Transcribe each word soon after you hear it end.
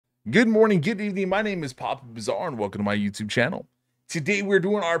Good morning, good evening. My name is PapaBizarre and welcome to my YouTube channel. Today we're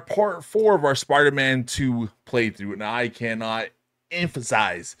doing our part 4 of our Spider-Man 2 playthrough, and I cannot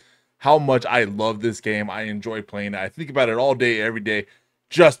emphasize how much I love this game. I enjoy playing it. I think about it all day, every day,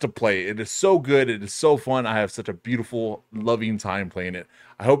 just to play it. It is so good. It is so fun. I have such a beautiful, loving time playing it.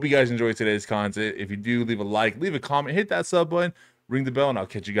 I hope you guys enjoy today's content. If you do, leave a like, leave a comment, hit that sub button, ring the bell, and I'll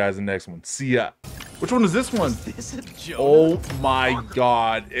catch you guys in the next one. See ya. Which one is this one? Oh my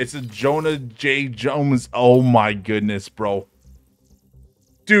god. It's a Jonah J. Jones. Oh my goodness, bro.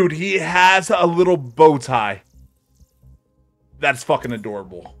 Dude, he has a little bow tie. That's fucking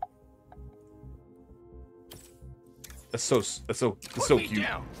adorable. That's so cute.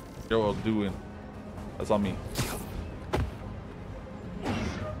 Yo, I'm doing. That's on me.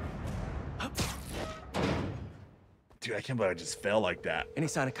 Dude, I can't believe I just fell like that. Any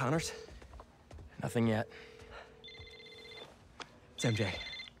sign of Connors? Nothing yet. It's MJ.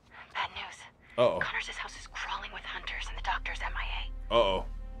 Bad news. Uh-oh. Connors' house is crawling with hunters and the doctor's MIA. Uh-oh.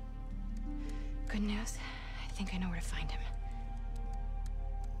 Good news. I think I know where to find him.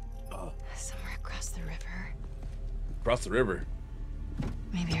 Oh. Somewhere across the river. Across the river.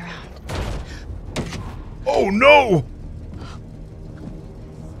 Maybe around. Oh no!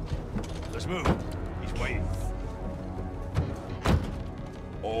 Let's move. He's waiting.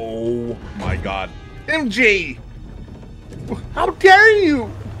 Oh my god. MJ! How dare you?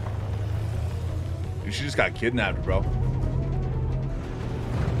 Dude, she just got kidnapped, bro.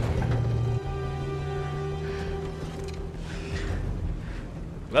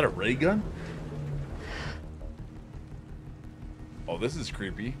 Is that a ray gun? Oh, this is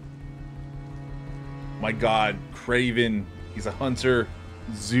creepy. My god, Craven. He's a hunter.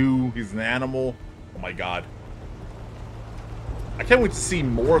 Zoo. He's an animal. Oh my god. I can't wait to see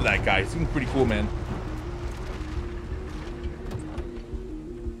more of that guy. He seems pretty cool, man.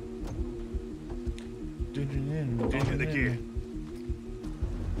 Into the gear.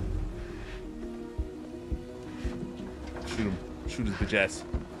 Shoot him. Shoot his bitch ass.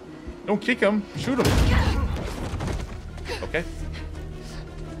 Don't kick him. Shoot him. Okay.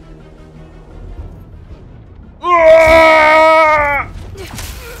 Ah!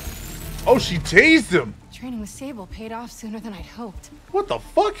 Oh, she tased him. Training with Sable paid off sooner than I'd hoped. What the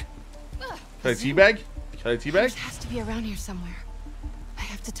fuck? Can I teabag? Can I teabag? Connors has to be around here somewhere. I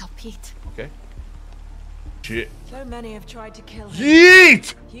have to tell Pete. Okay. Shit. So many have tried to kill him.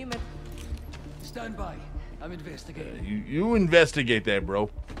 Yeet! Human. Stand by. I'm investigating. You investigate that, bro.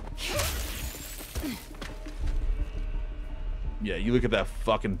 Yeah, you look at that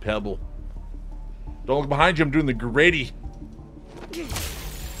fucking pebble. Don't look behind you. I'm doing the gritty.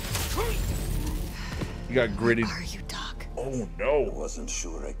 You got gritty. Where are you, Doc? Oh I no. wasn't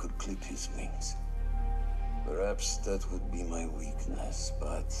sure I could clip his wings. Perhaps that would be my weakness,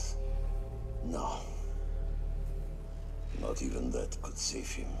 but no. Not even that could save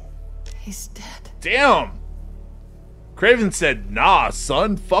him. He's dead. Damn. Craven said, nah,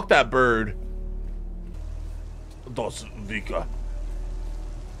 son. Fuck that bird. Dos Vika.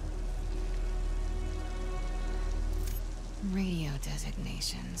 Radio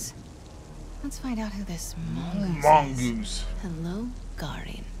designations. Let's find out who this mongoose is. Mongoose. Hello,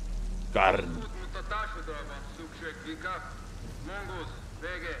 Garin. Garden.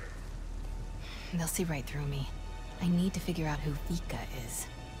 They'll see right through me. I need to figure out who Vika is.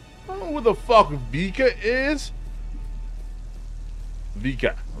 I don't know who the fuck Vika is.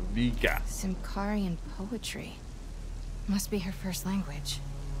 Vika. Simkarian poetry. Must be her first language.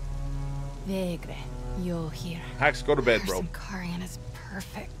 Vegre, yo here. Hax, go to bed, Her bro. Simkarian is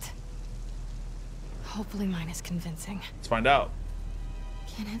perfect. Hopefully mine is convincing. Let's find out.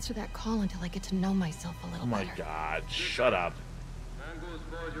 Can't answer that call until I get to know myself a little Oh my better. god, shut up.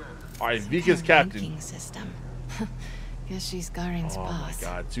 Alright, Some Vika's kind of captain. ranking system. Guess she's Garin's Oh my boss.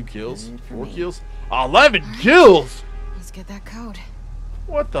 god, 2 kills? Good for 4 me. kills? 11 kills? Let's get that code.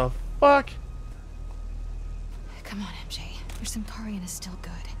 What the fuck? Come on, MJ. Your Simkarian is still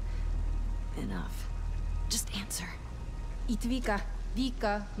good. Enough. Just answer. Itvika,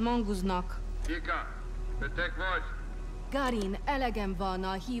 Vika, Monguznak. Vika, betek vagy? Garin, elegem van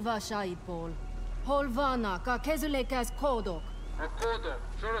a hívásaidból. Hol vannak a kezülékhez kódok? A kódok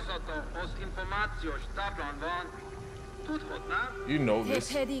sorozata az információs táblán van. Tudhatnád? You know Te this.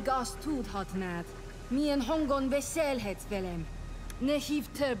 pedig azt tudhatnád. Milyen hangon beszélhetsz velem. Ne hív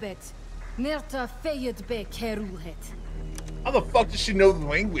többet, mert a fejedbe kerülhet. How the fuck does she know the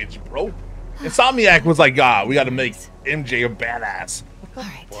language, bro? Insomniac was like, ah, we gotta make MJ a badass.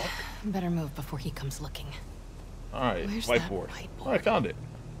 Alright. Better move before he comes looking. Alright, Where's that whiteboard. whiteboard? Oh, I found it.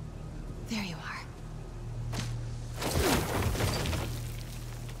 There you are.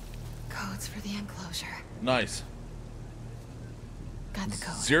 codes for the enclosure. Nice. Got the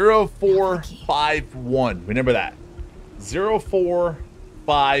code. 0451. Remember that.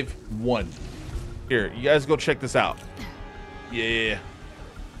 0451. Here, you guys go check this out. Yeah.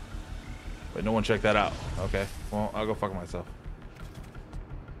 Wait, no one checked that out. Okay. Well, I'll go fuck myself.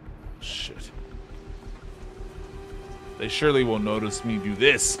 Shit. They surely will notice me do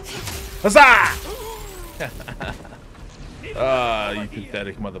this. Huzzah! You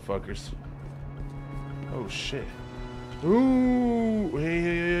pathetic motherfuckers. Oh shit. Ooh,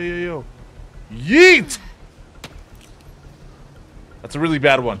 hey, yo. Yeet! That's a really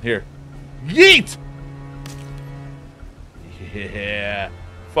bad one. Here. Yeet! Yeah.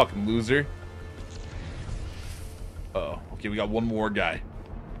 Fucking loser. Uh-oh. Okay, we got one more guy.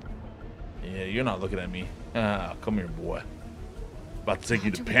 Yeah, you're not looking at me. Ah, come here, boy. About to take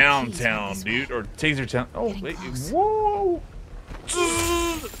you to Pound Town, dude. Or Taser Town. Oh, wait. Whoa!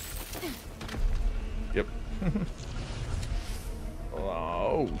 Yep.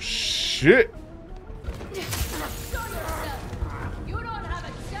 Oh, shit. You don't have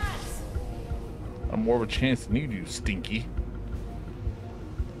a chance. I'm more of a chance than you do, Stinky.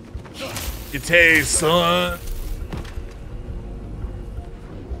 Get tased, son.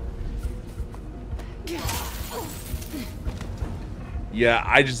 Yeah,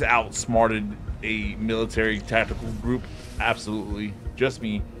 I just outsmarted a military tactical group. Absolutely. Just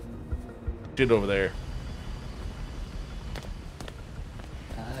me. Shit over there.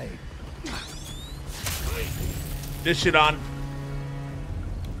 Hi. This shit on.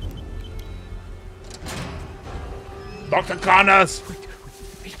 Dr. Connors! Wait.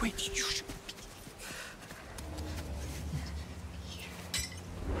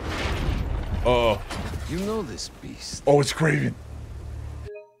 Oh. You know this beast. Oh, it's Craven.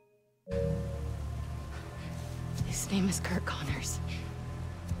 His name is Kurt Connors.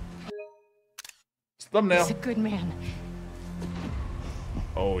 It's thumbnail. He's a good man.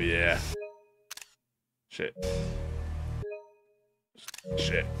 Oh, yeah. Shit.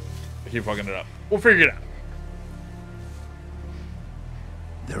 Shit. I keep fucking it up. We'll figure it out.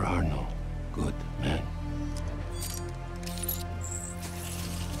 There are no good men.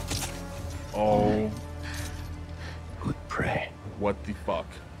 Oh. Good prey. What the fuck?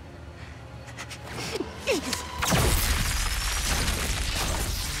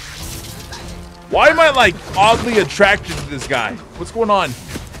 Why am I like oddly attracted to this guy? What's going on?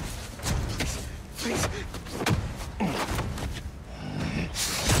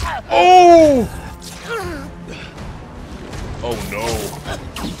 Oh! Oh no.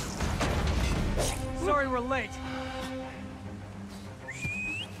 Sorry we're late.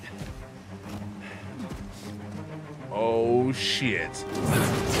 Oh shit.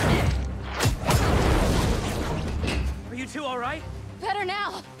 Are you two all right? Better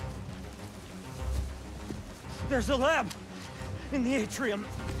now. There's a lab in the atrium.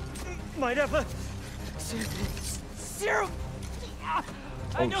 Might have a serum. I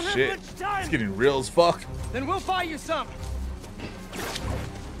Oh don't shit. have much time. It's getting real as fuck. Then we'll buy you some.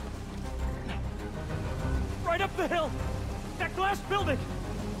 Right up the hill. That glass building.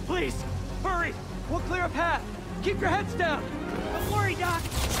 Please, hurry. We'll clear a path. Keep your heads down. Don't worry, Doc.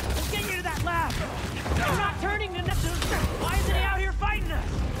 We'll get you to that lab. He's not turning to nothing. Why isn't he out here fighting us?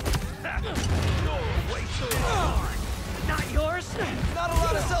 Way too hard. Not yours. Not a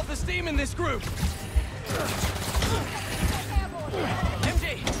lot of self-esteem in this group.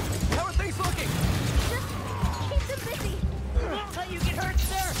 MJ, how are things looking? Keep them busy. Won't let you get hurt,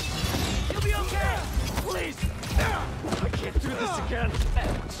 sir. You'll be okay. Please. I can't do this again.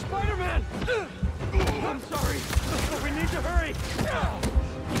 Spider-Man. I'm sorry, but we need to hurry.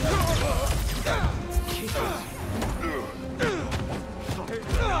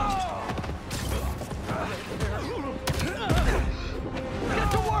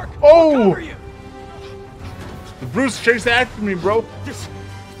 Get to work. Oh! I'll cover you. The Bruce chased after me, bro. This,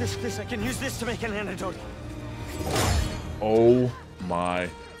 I can use this to make an antidote. Oh my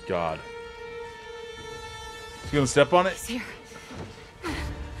god. He's gonna step on it? He's here.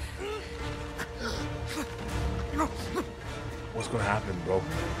 What's gonna happen, bro?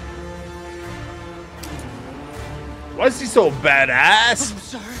 Why is he so badass? I'm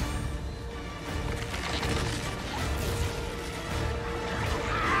sorry.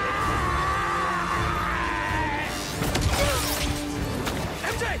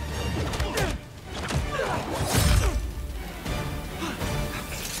 MJ!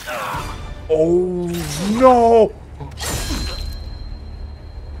 Oh no!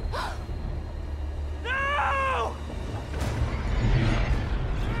 No!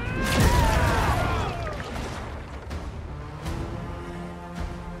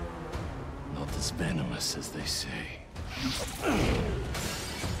 as venomous as they say.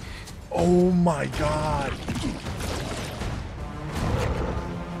 Oh my god.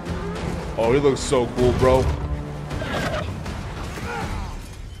 Oh, he looks so cool, bro.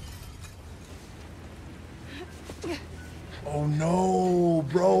 Oh no,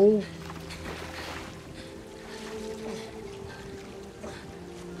 bro.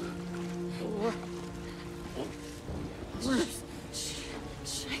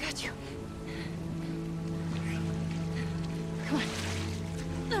 I got you. Come on.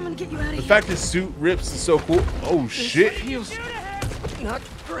 I'm gonna get you out of here. The fact his suit rips is so cool. Oh shit. Feels not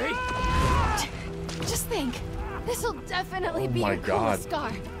great. Just think. This'll definitely be my a cool God.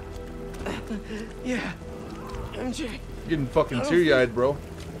 scar. Yeah. MJ, Getting fucking teary-eyed, bro.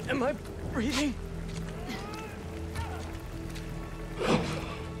 am I breathing?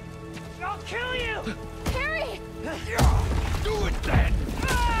 I'll kill you! Harry! Do it then!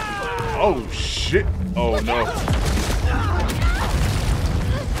 Oh shit. Oh no.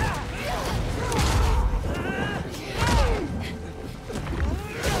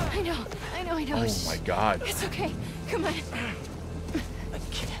 I know. Oh my god. It's okay. Come on.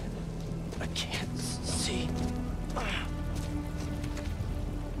 I can't see.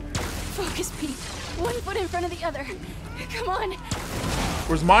 Focus, Pete. One foot in front of the other. Come on.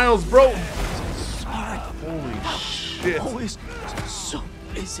 Where's Miles, bro? Sorry. Holy shit. Always so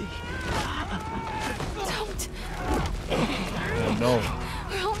busy. Don't. Oh no.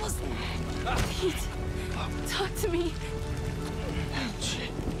 We're almost there. Pete, talk to me.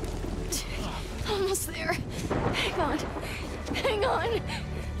 Almost there. Hang on. Hang on.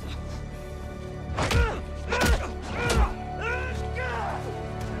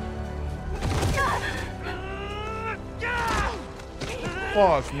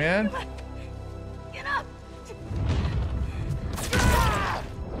 Fuck, man. Get up.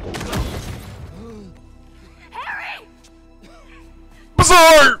 Harry!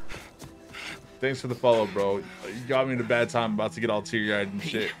 Bizarre! Thanks for the follow, bro. You got me in a bad time. I'm about to get all teary-eyed and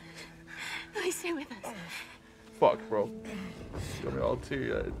shit. Please stay with us. Fuck, bro. Got me all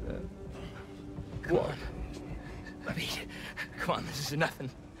teary-eyed, man. What? Pete, come on, this is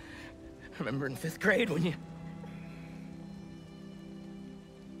nothing. Remember in 5th grade when you...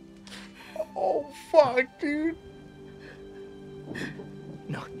 Oh, fuck, dude.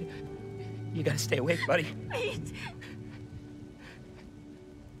 No, you gotta stay awake, buddy. Pete!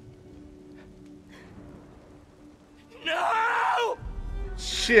 No!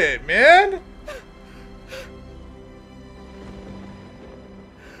 Shit, man.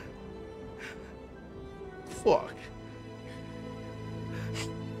 Fuck.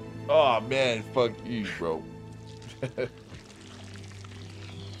 Oh, man. Fuck you, bro.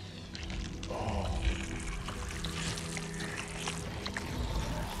 Oh.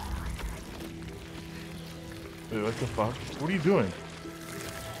 Wait, what the fuck? What are you doing?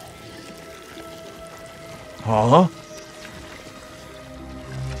 Huh?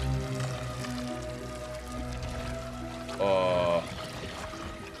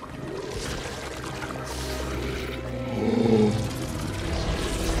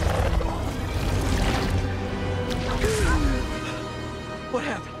 What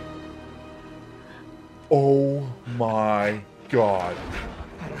happened? Oh my god.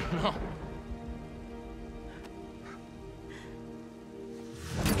 I don't know.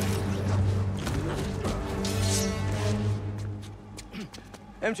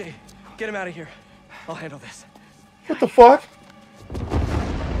 MJ, get him out of here. I'll handle this. What the fuck?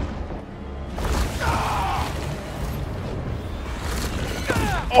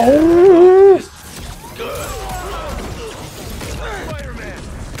 Oh! Spider-Man!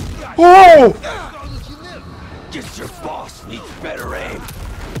 Oh! Guess your boss needs better aim.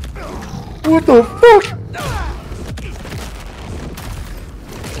 What the fuck?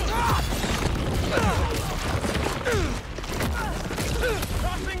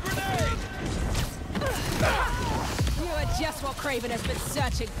 You are just what Craven has been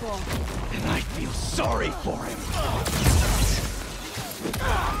searching for. And I feel sorry for him.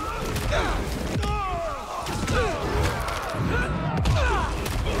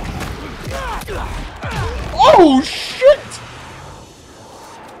 Oh shit!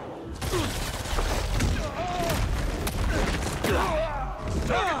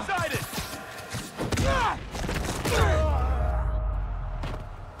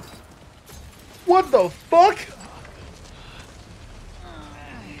 What the fuck?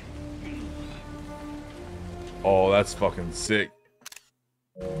 Oh, that's fucking sick.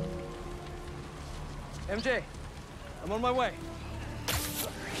 MJ, I'm on my way.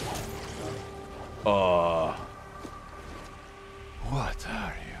 What What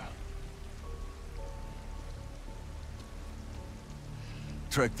are you?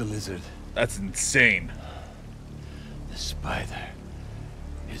 track the lizard. That's insane. The spider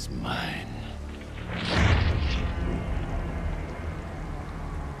is mine.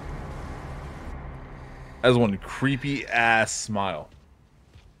 That's one creepy ass smile.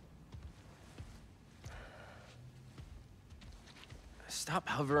 Stop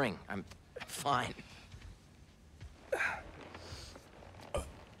hovering. I'm fine.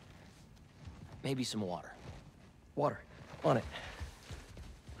 Maybe some water. Water. On it.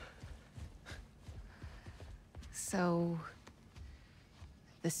 So,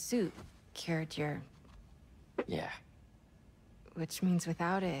 the suit cured your... Yeah. Which means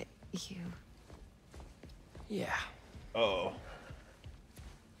without it, you... Yeah. Oh.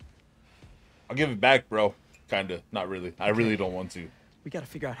 I'll give it back, bro. Kinda. Not really. I really don't want to. We gotta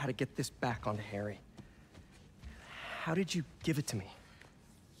figure out how to get this back onto Harry. How did you give it to me?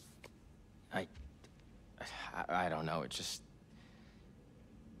 I don't know. It just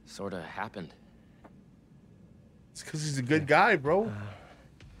sort of happened. It's because he's a good guy, bro. Let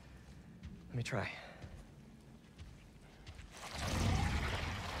me try.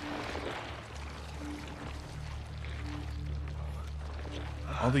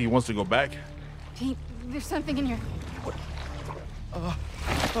 I don't think he wants to go back. Pete, there's something in here. What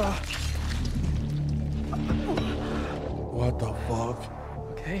the fuck?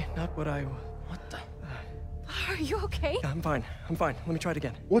 Okay, not what I... What the? Are you okay? I'm fine. I'm fine. Let me try it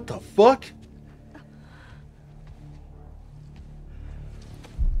again. What the fuck?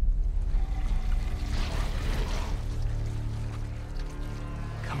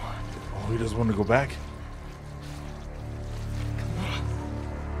 Come on. Oh, he doesn't want to go back.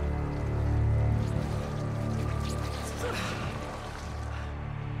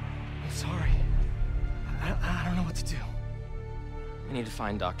 I'm sorry. I don't know what to do. We need to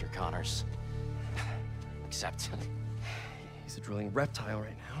find Dr. Connors. Except... He's a drooling reptile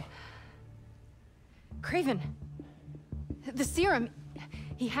right now. Craven. The serum.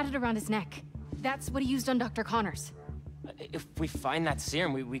 He had it around his neck. That's what he used on Dr. Connors. If we find that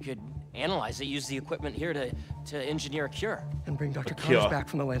serum, we could analyze it, use the equipment here to engineer a cure. And bring Dr. cure. Connors back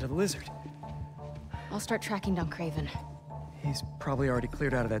from the land of the lizard. I'll start tracking down Craven. He's probably already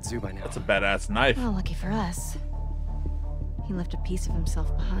cleared out of that zoo by now. That's a badass knife. Well, lucky for us. He left a piece of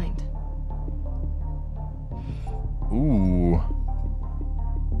himself behind. Ooh.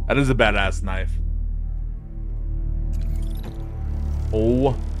 That is a badass knife.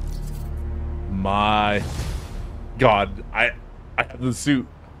 Oh my god. I have the suit.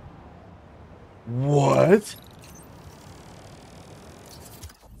 What?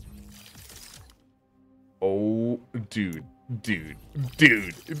 Oh, dude.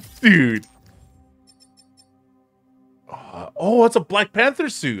 Oh, it's a Black Panther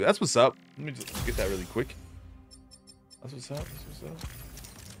suit. That's what's up. Let me just get that really quick. That's what's up.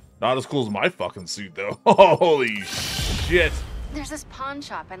 Not as cool as my fucking suit, though. Holy shit. There's this pawn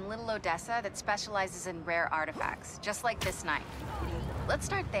shop in Little Odessa that specializes in rare artifacts, just like this knife. Let's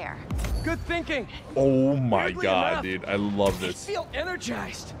start there. Good thinking. Oh my Weirdly god, enough, dude. I love I this. feel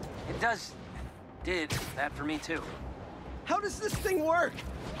energized. It did that for me too. How does this thing work?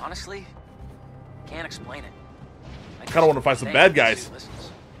 Honestly, can't explain it. I Kinda wanna find some bad guys.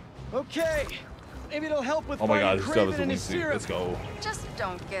 Okay. Maybe it'll help with Oh my god, finding he still has Craven the and his wingsuit. serum. Let's go. Just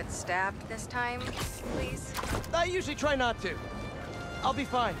don't get stabbed this time, please. I usually try not to. I'll be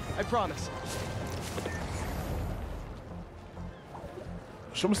fine, I promise.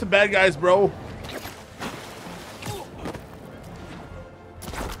 Show me some bad guys, bro.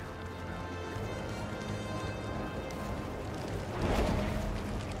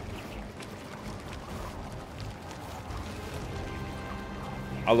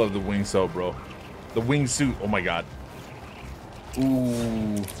 I love the wingsuit, bro. The wingsuit. Oh my god.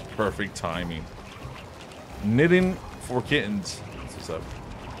 Ooh, perfect timing. Knitting for kittens. That's what's up.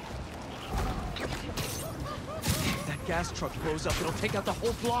 If that gas truck blows up, it'll take out the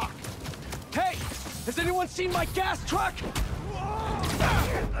whole block. Hey, has anyone seen my gas truck?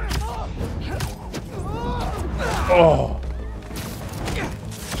 Oh.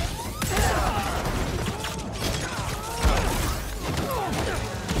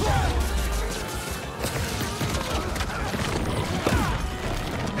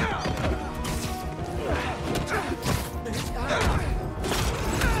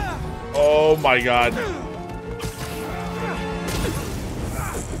 Oh my god.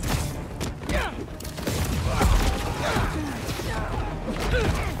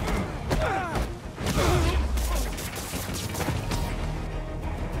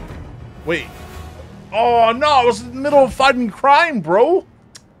 Wait. Oh no, I was in the middle of fighting crime, bro.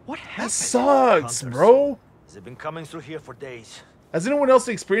 What happened? That sucks, bro. They've been coming through here for days. Has anyone else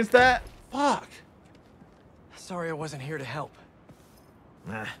experienced that? Fuck. Sorry I wasn't here to help.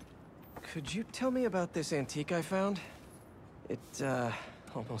 Nah. Could you tell me about this antique I found? It,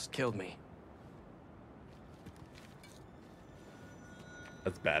 almost killed me.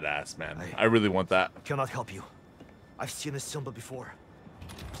 That's badass, man. I really want that. I cannot help you. I've seen this symbol before.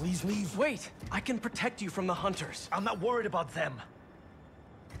 Please leave. Wait! I can protect you from the hunters. I'm not worried about them.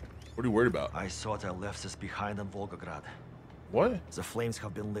 What are you worried about? I thought I left this behind in Volgograd. What? The flames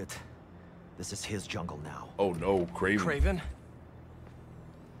have been lit. This is his jungle now. Oh no, Craven. Craven?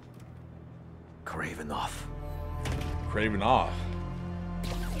 Craven off. Craven off.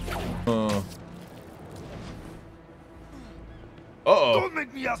 Uh-oh. Don't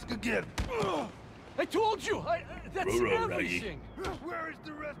make me ask again. I told you! That's everything! Where is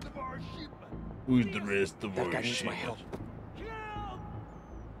the rest of our shipment? Who's the rest of That our guy needs shit? my help.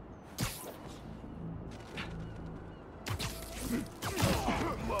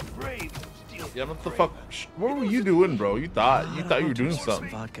 You are brave. Still Yeah, what the fuck? What were you doing, bro? You thought you were doing something.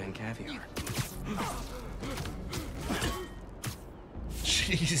 Vodka and caviar.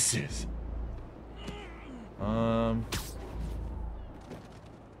 Jesus.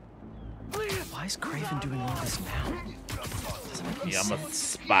 Why is Craven doing all this now? Doesn't make any Yeah, I'm a sense.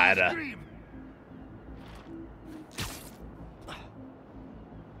 spider.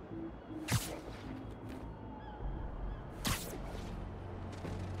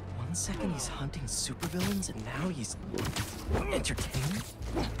 One second he's hunting supervillains, and now he's entertaining?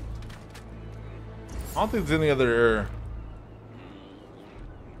 I don't think there's any other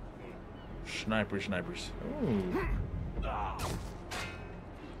snipers. Ooh.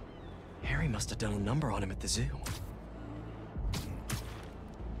 Harry must have done a number on him at the zoo.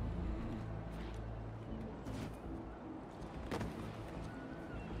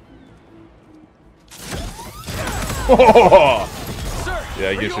 Oh! Sir, Yeah,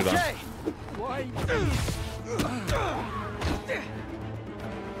 I are get you you done. okay? Why?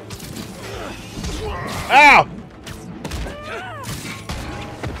 Ow!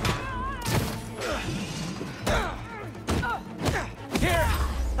 Here,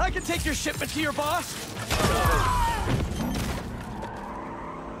 I can take your shipment to your boss.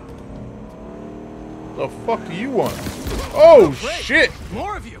 The fuck do you want? Oh Great. shit!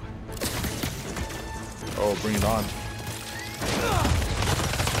 More of you. Oh, bring it on.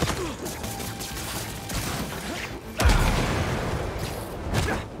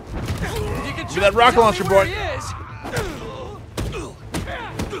 You can Give me that rocket tell me launcher, where boy. he is.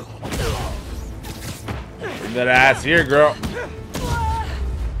 Bring that ass here, girl.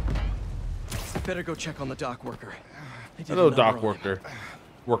 Better go check on the dock worker. They did Hello, a number dock on him.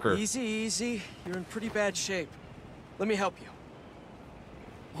 worker. Easy, easy. You're in pretty bad shape. Let me help you.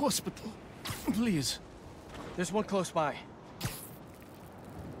 Hospital, please. There's one close by.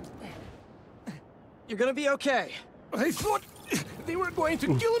 You're gonna be okay. I thought they were going to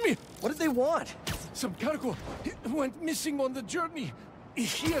kill me. What did they want? Some cargo went missing on the journey.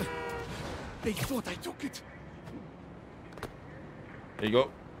 Here. They thought I took it. There you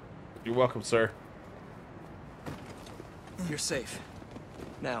go. You're welcome, sir. You're safe.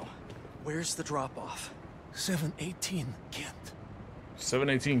 Now, where's the drop-off? 718 Kent.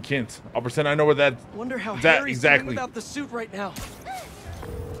 718 Kent. I'll pretend I know where that. Wonder how that Harry's exactly. doing without the suit right now.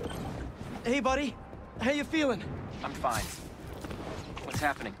 Hey, buddy. How you feeling? I'm fine. What's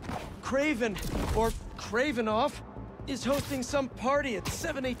happening? Craven, or Cravenoff, is hosting some party at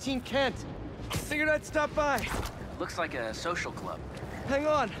 718 Kent. Figured I'd stop by. Looks like a social club. Hang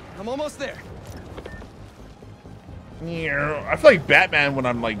on, I'm almost there. I feel like Batman when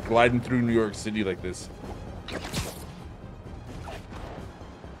I'm like gliding through New York City like this.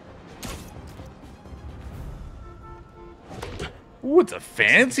 Ooh, it's a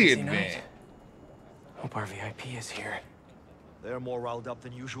fancy Busy event. night. Hope our VIP is here. They're more riled up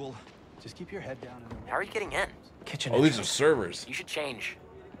than usual. Just keep your head down. How are you getting in? Kitchen. Oh, these are entrance. servers. You should change.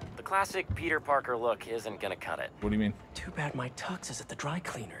 The classic Peter Parker look isn't gonna cut it. What do you mean? Too bad my tux is at the dry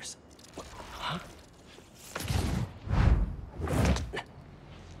cleaners. Huh?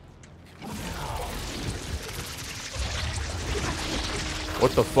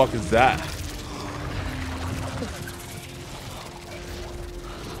 What the fuck is that?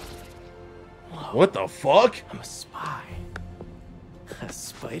 What the fuck? I'm a spy. A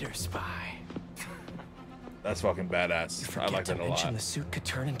spider spy. That's fucking badass. I Forget like to that a mention lot. the suit could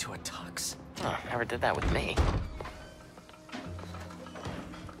turn into a tux. Oh, never did that with me.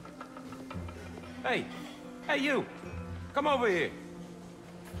 Hey! Hey, you! Come over here.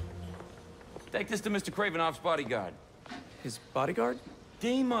 Take this to Mr. Cravenoff's bodyguard. His bodyguard?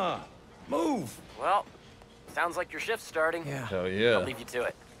 Dima! Move! Well, Sounds like your shift's starting. Yeah. Hell yeah. I'll leave you to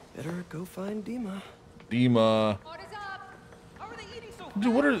it. Better go find Dima. Dima.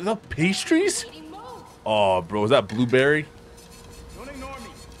 Dude, what are the pastries? Oh, bro, is that blueberry?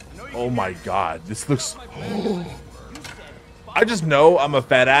 Oh my god, this looks. I just know I'm a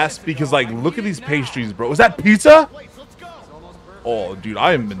fat ass because, like, look at these pastries, bro. Is that pizza? Oh, dude,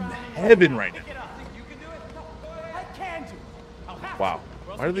 I am in heaven right now. Wow,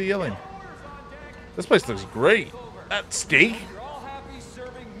 why are they yelling? This place looks great. That steak?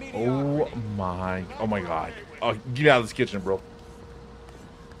 Oh my god. Oh, get me out of this kitchen, bro.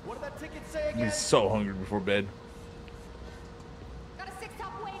 I'm gonna be so hungry before bed.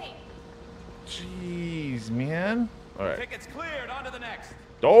 Jeez, man. All right. Tickets cleared. On to the next.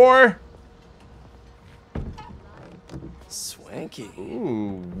 Door. Swanky.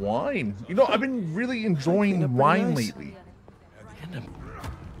 Ooh, wine. You know, I've been really enjoying wine lately.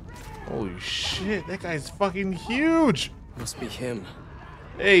 Holy shit, that guy's fucking huge. Must be him.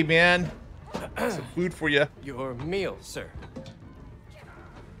 Hey, man. Some food for you. Your meal, sir.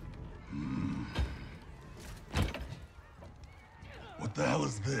 What the hell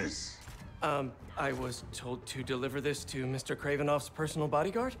is this? I was told to deliver this to Mr. Kravinoff's personal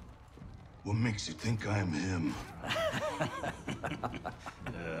bodyguard. What makes you think I'm him?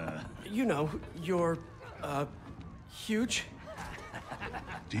 You know, you're, huge.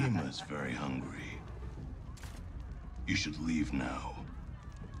 Dima's very hungry. You should leave now.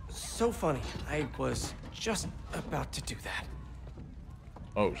 So funny. I was just about to do that.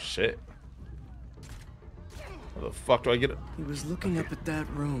 Oh, shit. Where the fuck do I get it? He was looking up at that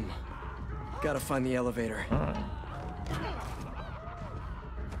room. Gotta find the elevator. All right.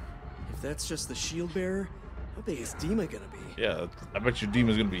 If that's just the shield bearer, how big is Dima gonna be? Yeah, I bet your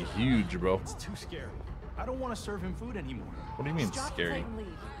Dima's gonna be huge, bro. It's too scary. I don't want to serve him food anymore. What do you mean scary?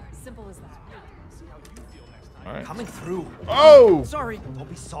 Simple as that. All right. Coming through. Oh! Sorry. Don't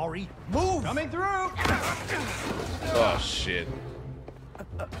be sorry. Move! Coming through! Oh, shit.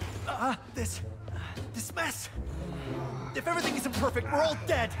 This mess. If everything isn't perfect, we're all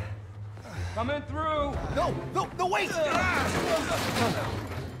dead. Coming through. No, wait!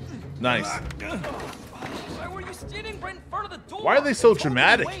 Nice. Why were you standing right in front of the door? Why are they so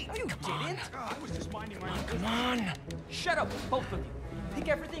dramatic? You didn't. I was just minding my own Come on. Shut up, both of you. Pick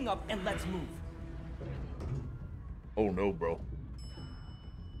everything up and let's move. Oh, no, bro.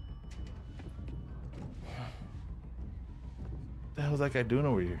 What the hell is that guy doing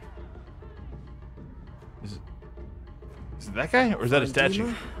over here? Is it that guy, or is that a statue?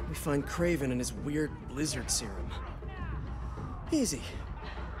 Dima, we find Craven and his weird lizard serum. Easy.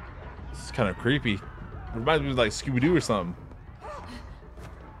 This is kind of creepy. It reminds me of like Scooby-Doo or something.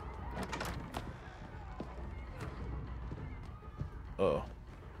 Oh.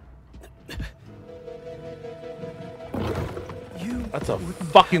 That's a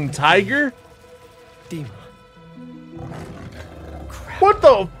fucking tiger? Dima. What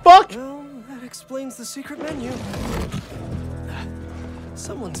the fuck? Well, that explains the secret menu.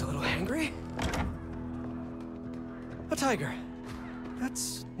 Someone's a little hangry. A tiger.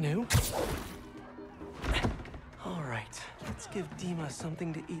 That's new. All right, let's give Dima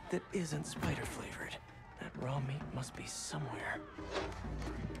something to eat that isn't spider flavored. That raw meat must be somewhere.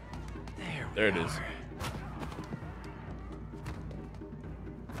 There it is.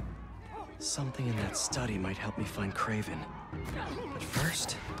 Something in that study might help me find Craven. But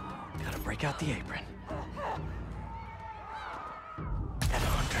first, gotta break out the apron. That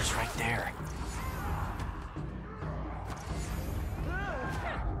hunter's right there.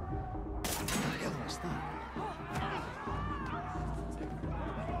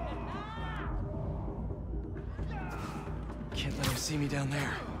 Can't let him see me down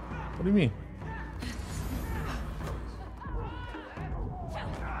there. What do you mean?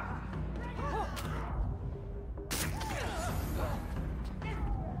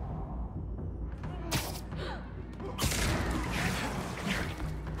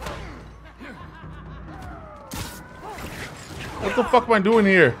 What the fuck am I doing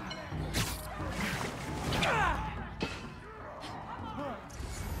here?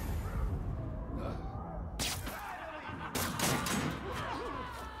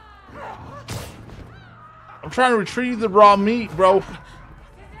 I'm trying to retrieve the raw meat, bro.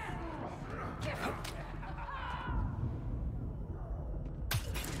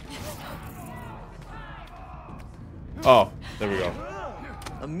 Oh, there we go.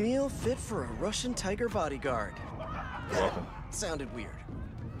 A meal fit for a Russian tiger bodyguard. You're welcome. Sounded weird.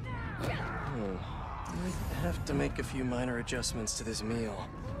 Might have to make a few minor adjustments to this meal.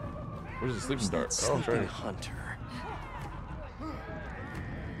 Where's the sleeping dart? Oh, Sleeping sorry. hunter.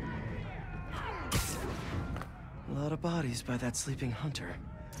 A lot of bodies by that sleeping hunter.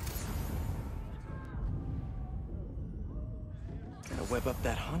 Gotta web up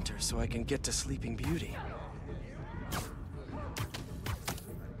that hunter so I can get to Sleeping Beauty.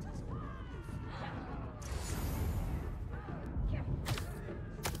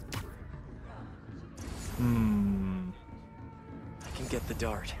 I can get the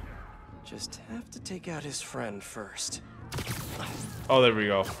dart. Just have to take out his friend first. Oh, there we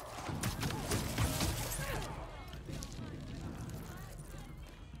go.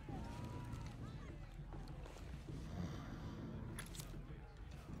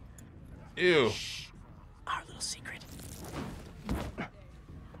 Ew. Shh. Our little secret.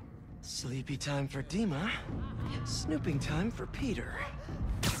 Sleepy time for Dima. Snooping time for Peter.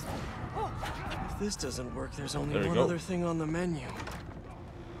 If this doesn't work, there's only one other thing on the menu.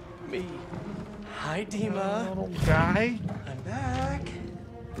 Me. Hi, Dima. Little guy. I'm back.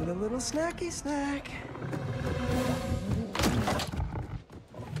 With a little snacky snack.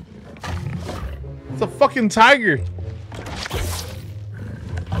 It's a fucking tiger.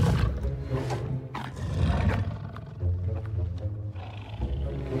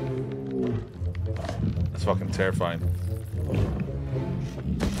 That's fucking terrifying.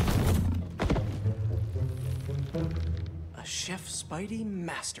 A Chef Spidey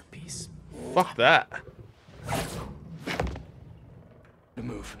masterpiece. Fuck that. To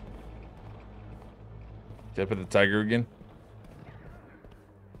move. Did I put the tiger again?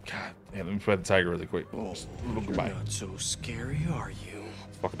 God damn, let me put the tiger really quick. Oh, look you're goodbye. not so scary, are you?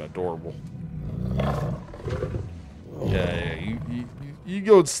 It's fucking adorable. Yeah, you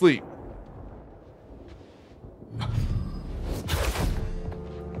go to sleep.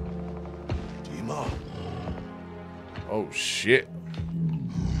 Dima. Oh shit.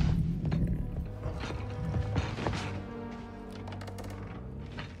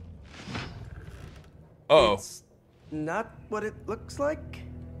 Uh-oh. It's not what it looks like.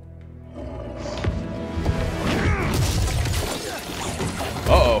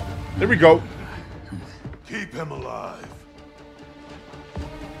 Uh-oh. There we go. Keep him alive.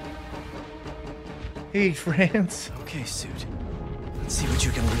 Hey, friends. Okay, Suit. Let's see what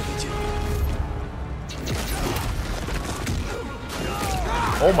you can really do.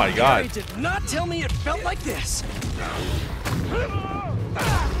 Oh my god. He did not tell me it felt like this.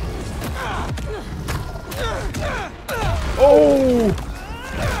 Oh!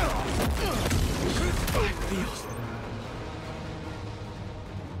 I feel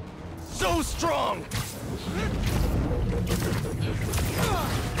so strong.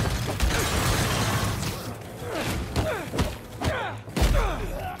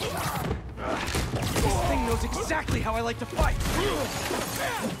 This thing knows exactly how I like to fight.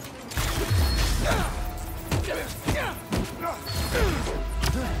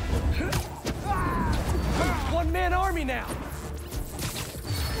 One-man army now.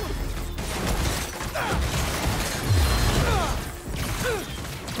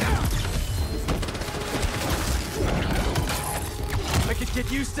 I could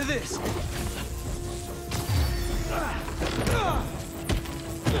get used to this.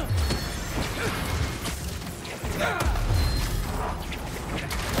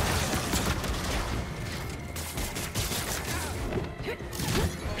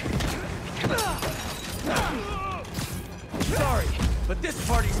 Sorry, but this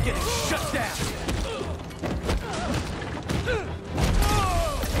party's getting shut down.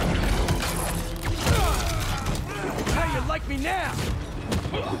 How you like me now?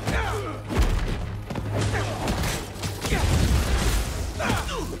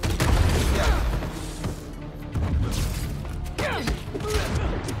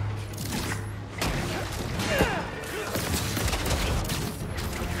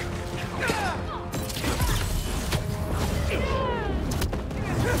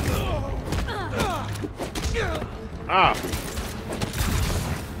 Ah.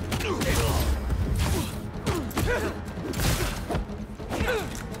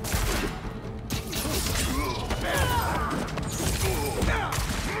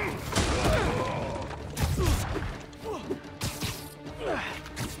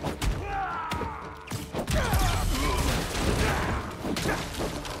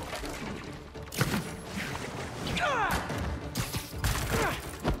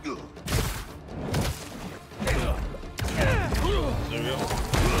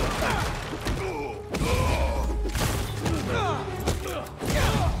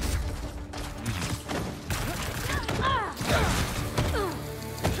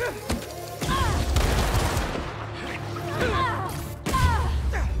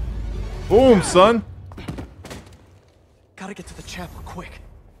 Boom, son. Gotta get to the chapel quick.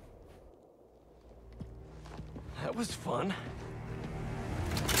 That was fun.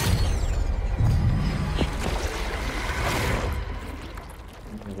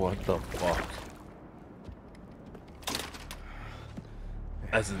 What the fuck?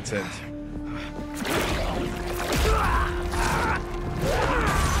 That's intense.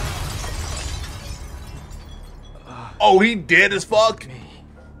 Oh, he dead as fuck?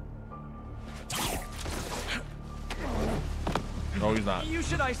 No, he's not. You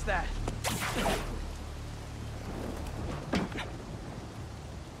should ice that.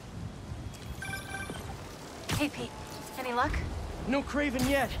 Hey, Pete. Any luck? No Craven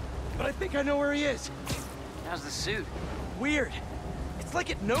yet, but I think I know where he is. How's the suit? Weird. It's like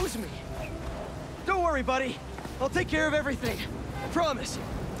it knows me. Don't worry, buddy. I'll take care of everything. Promise.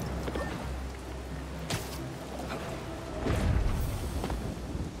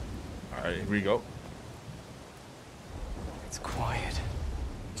 All right, here we go. It's quiet.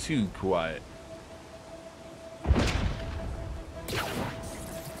 Too quiet.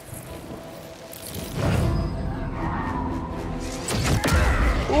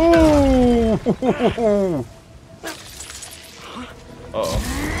 Ooh! Uh-oh.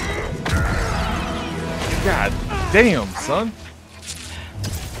 God damn, son.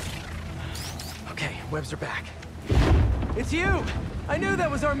 Okay, webs are back. It's you! I knew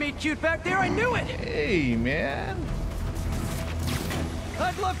that was our meet cute back there. I knew it! Hey, man.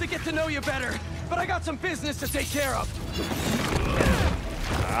 I'd love to get to know you better, but I got some business to take care of.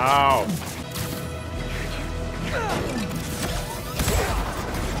 Ow.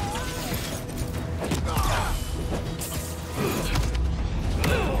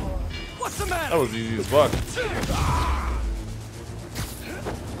 What's the matter? That was easy as fuck.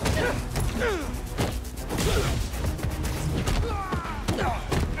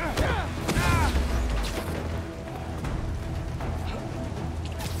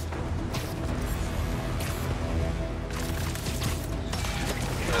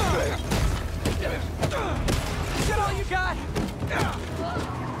 Is that all you got?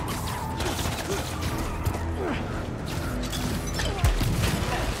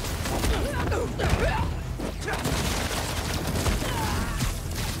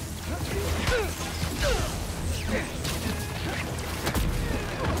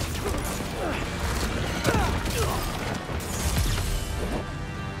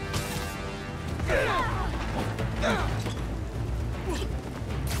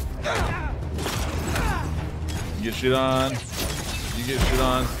 You get shit on. You get shit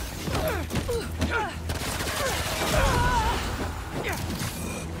on.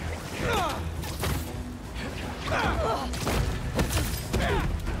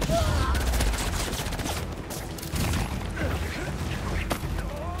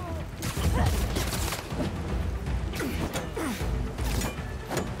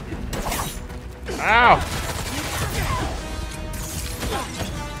 Ow!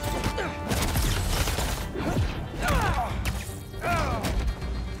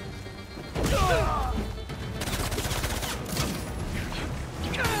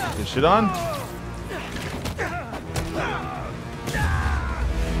 Get shit on.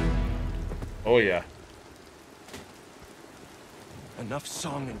 Oh yeah. Enough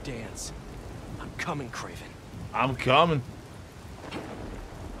song and dance. I'm coming, Craven. I'm coming.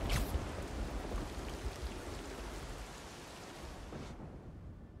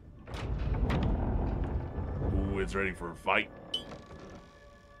 Ooh, it's ready for a fight.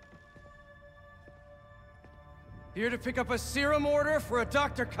 Here to pick up a serum order for a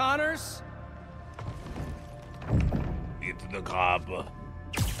Dr. Connors? Get to the copper.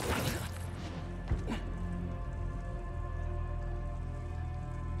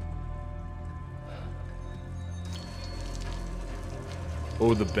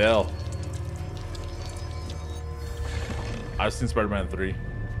 Oh, the bell. I've seen Spider-Man 3.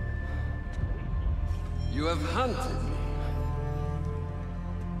 You have hunted me.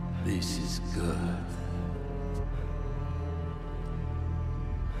 This is good.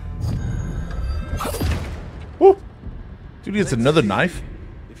 Woo! Dude, it's another knife?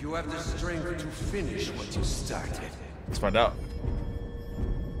 If you have the strength to finish what you started. Let's find out.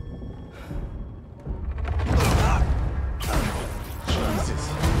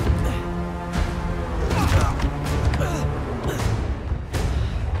 Jesus.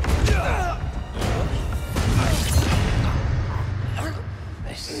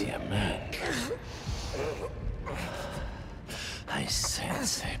 I see a man. I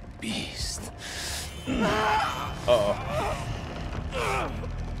sense a beast. Uh-oh.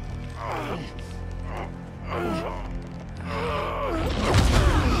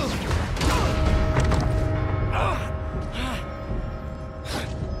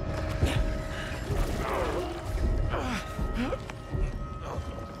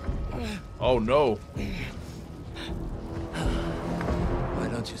 Oh no. Why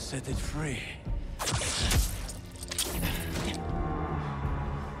don't you set it free?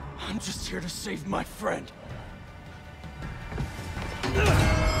 I'm just here to save my friend.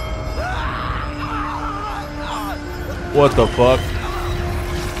 What the fuck?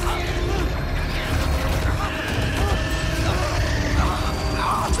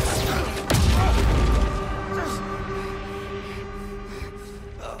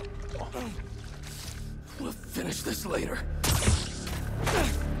 We'll finish this later.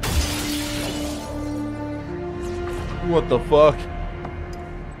 What the fuck?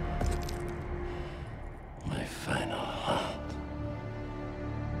 My final hunt.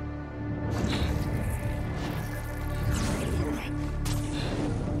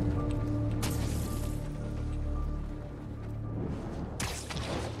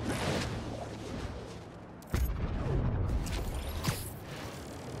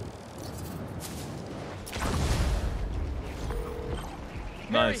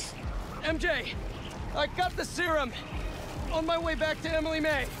 Nice. MJ, I got the serum. On my way back to Emily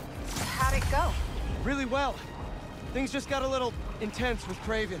May. How'd it go? Really well. Things just got a little intense with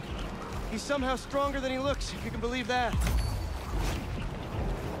Craven. He's somehow stronger than he looks, if you can believe that.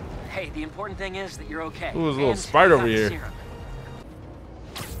 Hey, the important thing is that you're okay. Ooh, there's a little And spider you got over the here. serum.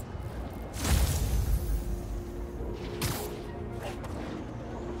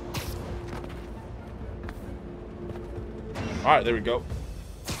 All right, there we go.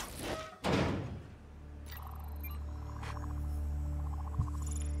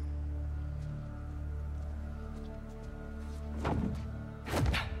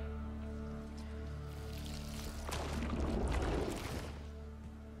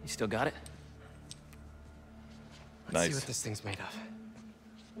 You still got it? Let's see Nice. what this thing's made of.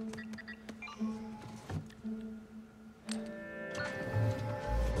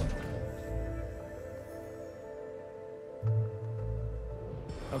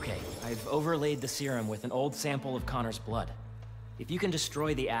 Okay, I've overlaid the serum with an old sample of Connor's blood. If you can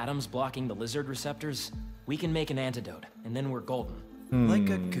destroy the atoms blocking the lizard receptors, we can make an antidote, and then we're golden. Like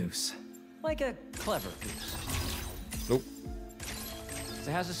a goose. Like a clever goose. Nope.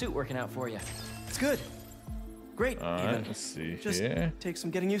 So how's the suit working out for you? It's good. Great, All even. right, let's see Just here. take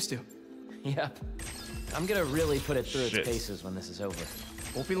some getting used to. Yep. I'm gonna really put it through Shit. its paces when this is over.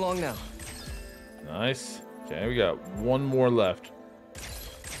 Won't be long now. Nice. Okay, we got one more left.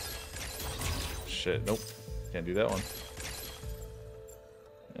 Shit, nope. Can't do that one.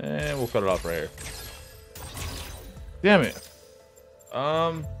 And we'll cut it off right here. Damn it.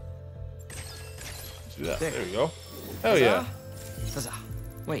 Let's do that. There we go. Hell yeah. Huzzah.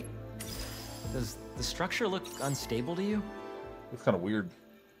 Wait. Does the structure look unstable to you? It's kind of weird.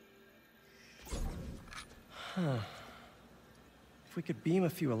 Huh. If we could beam a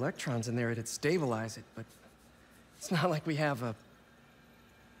few electrons in there, it'd stabilize it, but it's not like we have a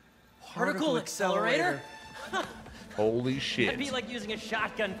particle accelerator. Holy shit. That'd be like using a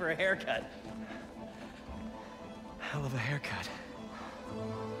shotgun for a haircut. Hell of a haircut.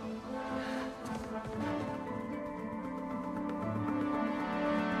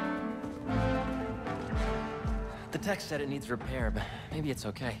 The text said it needs repair, but maybe it's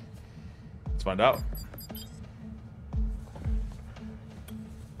okay. Let's find out.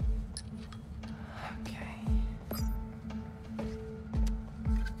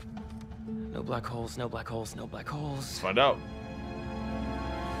 No black holes, no black holes, no black holes. Let's find out.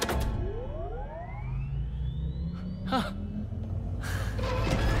 Huh.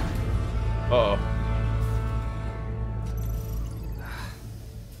 Uh-oh.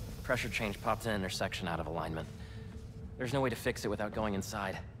 Pressure change popped an intersection out of alignment. There's no way to fix it without going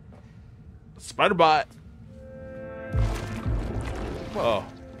inside. Spider-bot. Whoa.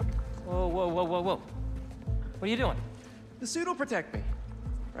 Whoa, whoa, whoa, whoa, whoa. What are you doing? The suit will protect me,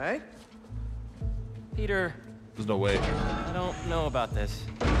 right? Peter, There's no way. I don't know about this.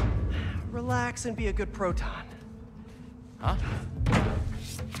 Relax and be a good proton. Huh?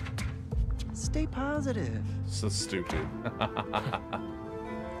 Stay positive. So stupid.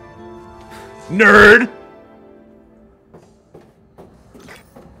 Nerd!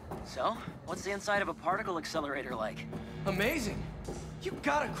 So, what's the inside of a particle accelerator like? Amazing. You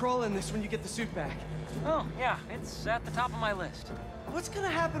gotta crawl in this when you get the suit back. Oh, yeah, it's at the top of my list. What's gonna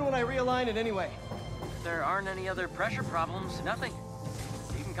happen when I realign it anyway? If there aren't any other pressure problems, nothing.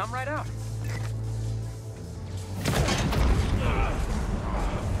 You can come right out.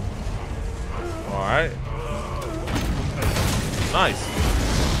 Alright. Nice.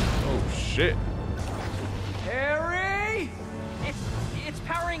 Oh, shit. Harry! It's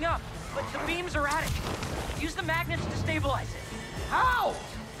powering up, but the beams are at it. Use the magnets to stabilize it. How?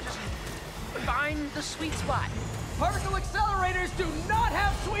 Just Find the sweet spot. Particle accelerators do not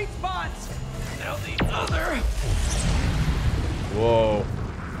have sweet spots. Now the other. Whoa.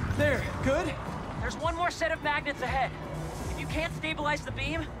 There, good? There's one more set of magnets ahead. If you can't stabilize the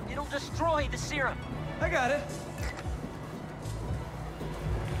beam, it'll destroy the serum. I got it.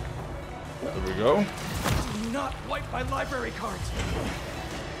 There we go. Do not wipe my library cards.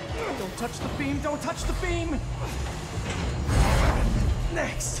 Don't touch the beam, don't touch the beam.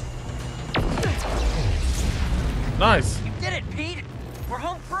 Next. Nice. You did it, Pete. We're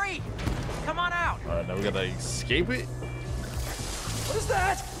home free. Come on out. All right, now we gotta escape it. What is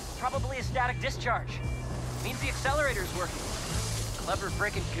that? Probably a static discharge. Means the accelerator's working. Clever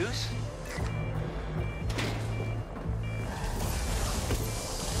frickin' goose.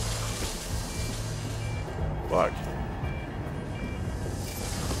 Fuck.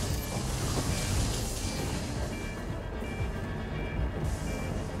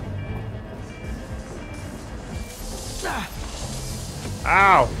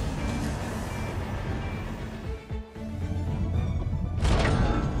 Ow!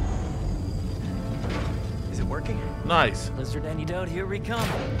 Is it working? Nice. Lizard antidote, here we come.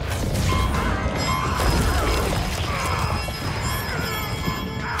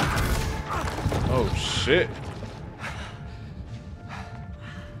 Oh shit.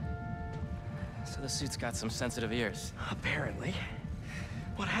 So the suit's got some sensitive ears. Apparently.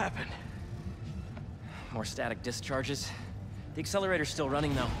 What happened? More static discharges. The accelerator's still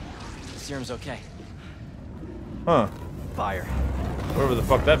running though. The serum's okay. Huh. Fire. Whatever the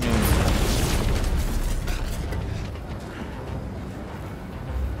fuck that means.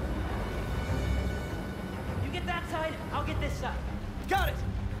 You get that side, I'll get this side. Got it.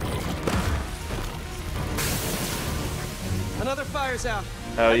 Another fire's out.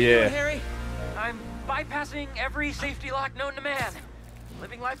 Hell How you yeah. doing, Harry? I'm bypassing every safety lock known to man.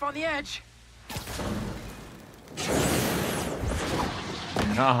 Living life on the edge.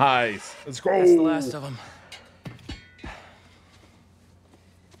 Nice. Let's go. That's the last of them.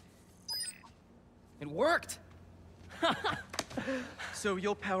 It worked. So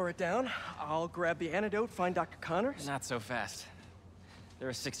you'll power it down. I'll grab the antidote, find Dr. Connors. Not so fast. There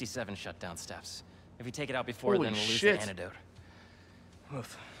are 67 shutdown steps. If we take it out before Holy then, we'll lose shit. the antidote.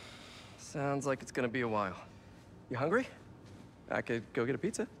 Oof. Sounds like it's gonna be a while. You hungry? I could go get a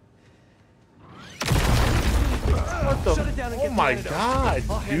pizza. What the? Shut it down and Oh get the my antidote. god,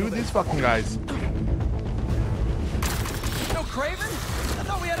 I'll handle dude, this. these fucking guys. No Craven? I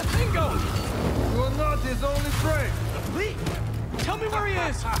thought we had a thing going. You're not his only friend. Lee, tell me where he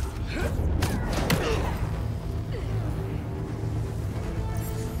is.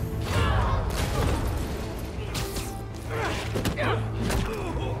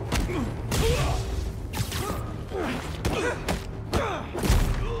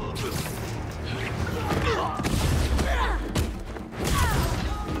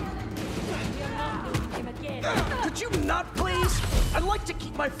 Could you not, please? I'd like to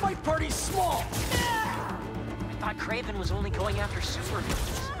keep my fight parties small. I thought Craven was only going after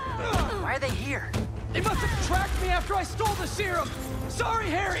supervillains. Why are they here? They must have tracked me after I stole the serum. Sorry,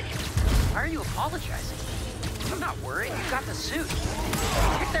 Harry. Why are you apologizing? I'm not worried. You got the suit.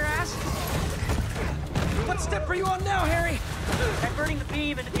 Kick their asses. What step are you on now, Harry? Diverting the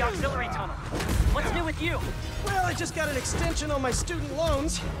beam into the auxiliary tunnel. What's new with you? Well, I just got an extension on my student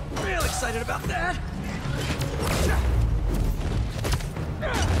loans. Real excited about that.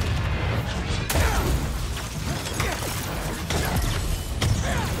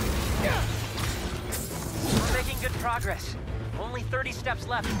 We're making good progress. Only 30 steps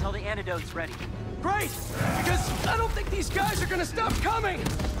left until the antidote's ready. Great! Because I don't think these guys are gonna stop coming!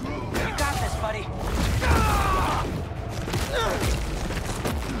 You got this, buddy.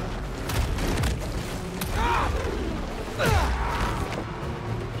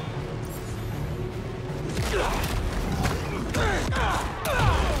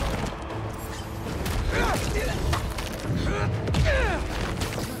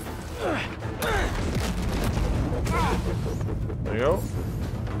 There you go.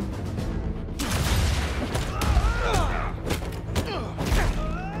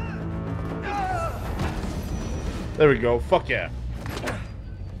 There we go. Fuck yeah.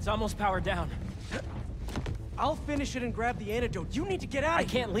 It's almost powered down. I'll finish it and grab the antidote. You need to get out I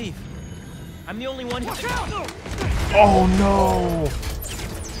of here. can't leave. I'm the only one who Watch can... out! Oh no.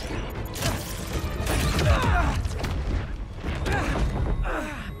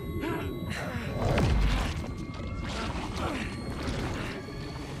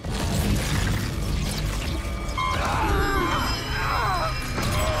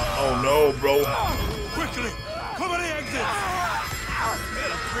 Oh no, bro. Quickly, cover the exit. Tell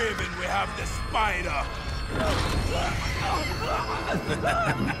Craven we have the spider.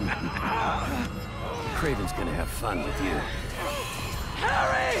 Craven's gonna have fun with you.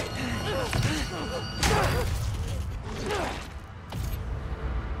 Harry!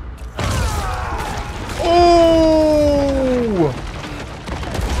 Oh!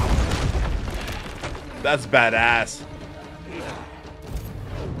 That's badass.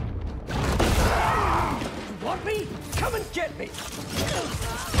 You want me? Come and get me!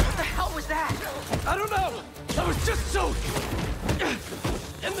 What the hell was that? I don't know! I was just so...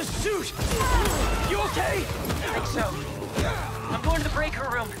 in the suit! You okay? I think so. I'm going to the breaker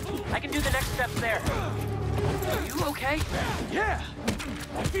room. I can do the next steps there. Are you okay? Yeah!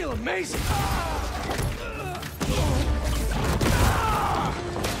 I feel amazing!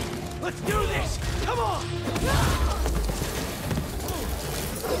 Let's do this! Come on!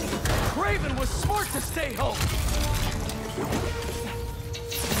 Craven was smart to stay home!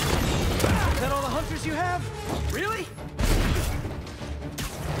 Is that all the hunters you have? Really?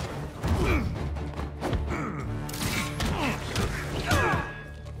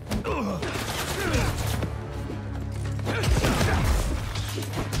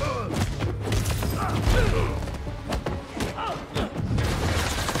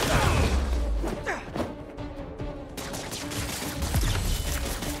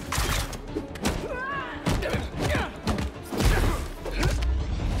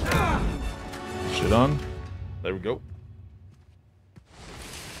 Shit on. There we go.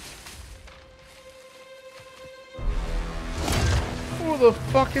 Who the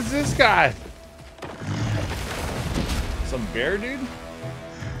fuck is this guy? Some bear dude?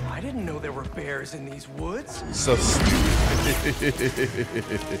 I didn't know there were bears in these woods. So stupid.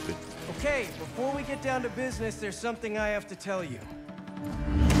 Okay, before we get down to business, there's something I have to tell you.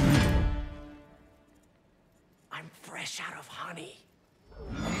 I'm fresh out of honey.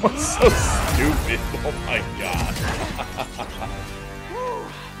 What's so stupid? Oh my god.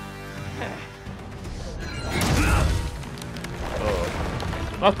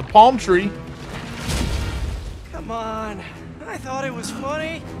 Oh, not the palm tree. Come on. I thought it was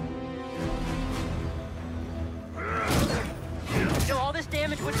funny. You know, all this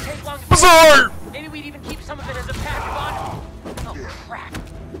damage wouldn't take long to... Bizarre! Maybe we'd even keep some of it as a patch of honor. Oh, crap.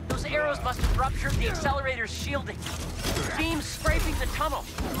 Those arrows must have ruptured the accelerator's shielding. Beams scraping the tunnel.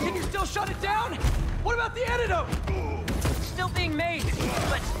 Can you still shut it down? What about the antidote? Still being made,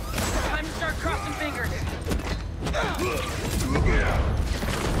 but time to start crossing fingers.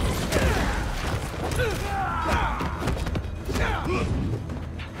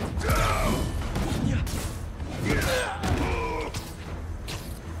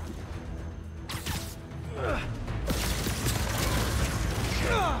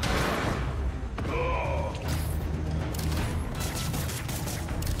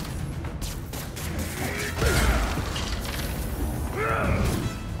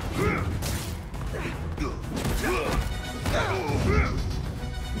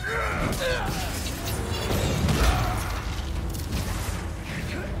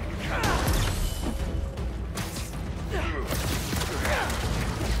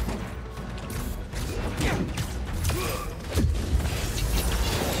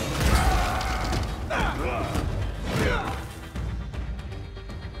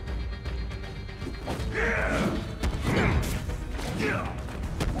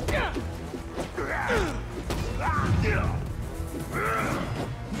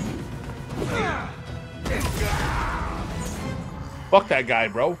 Fuck that guy,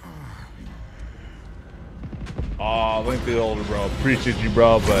 bro. Aw, Link the older, bro. Appreciate you,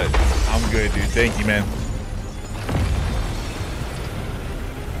 bro, but I'm good, dude. Thank you, man.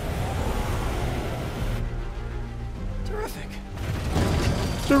 Terrific.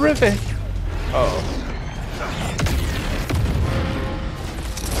 Terrific. Uh-oh.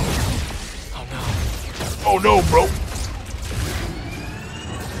 Oh no, bro.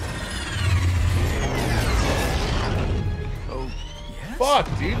 Oh, yes? Fuck,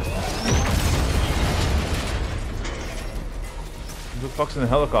 dude. Who the fuck's in the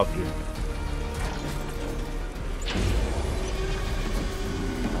helicopter?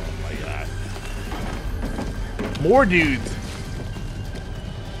 Oh my god. More dudes.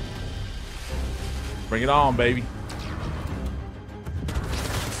 Bring it on, baby.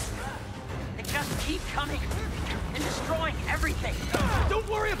 They just keep coming and destroying everything. Don't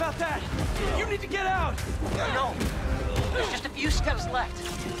worry about that. You need to get out. No, there's just a few steps left. We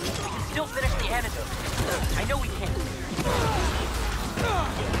can still finish the antidote. I know we can.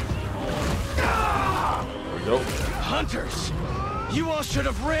 There we go. Hunters, you all should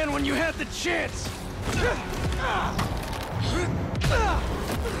have ran when you had the chance.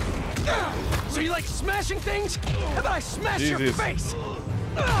 So you like smashing things? How about I smash your Jesus. face?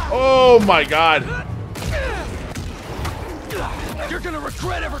 Oh my God. You're gonna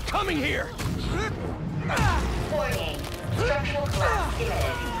regret ever coming here. Warning. Structural collapse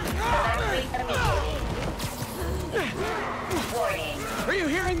imminent. Evacuate immediately. Warning. Are you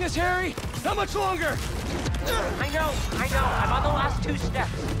hearing this, Harry? How much longer? I know. I'm on the last 2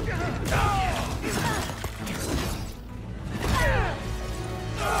 steps.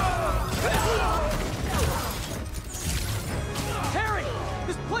 Harry!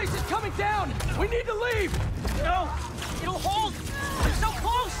 This place is coming down! We need to leave! No! It'll hold! I'm so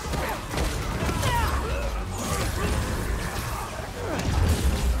close!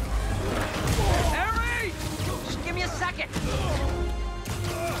 Harry! Just give me a second.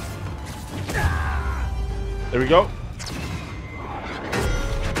 There we go.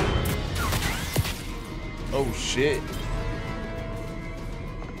 Oh shit.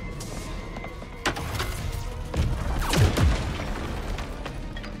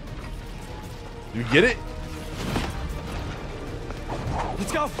 You get it?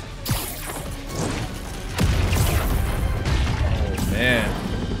 Let's go! Oh man.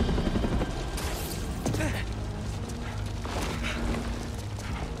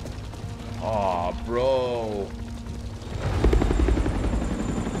 Aw, bro.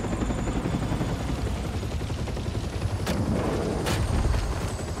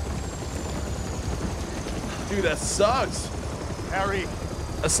 Dude, that sucks. Harry.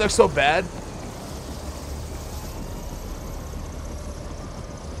 That sucks so bad.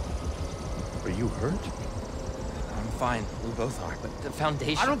 Are you hurt? I'm fine. We both are, but the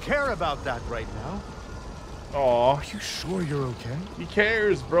Foundation... I don't care about that right now. Aw, You sure you're okay? he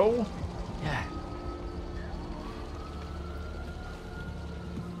cares, bro. Yeah.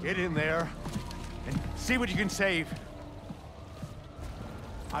 Get in there and see what you can save.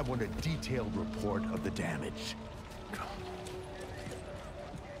 I want a detailed report of the damage.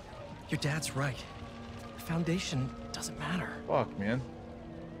 Your dad's right. The Foundation doesn't matter. Fuck, man.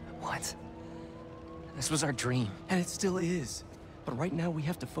 What? This was our dream. And it still is. But right now we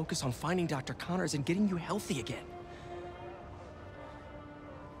have to focus on finding Dr. Connors and getting you healthy again.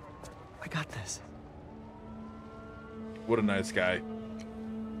 I got this. What a nice guy.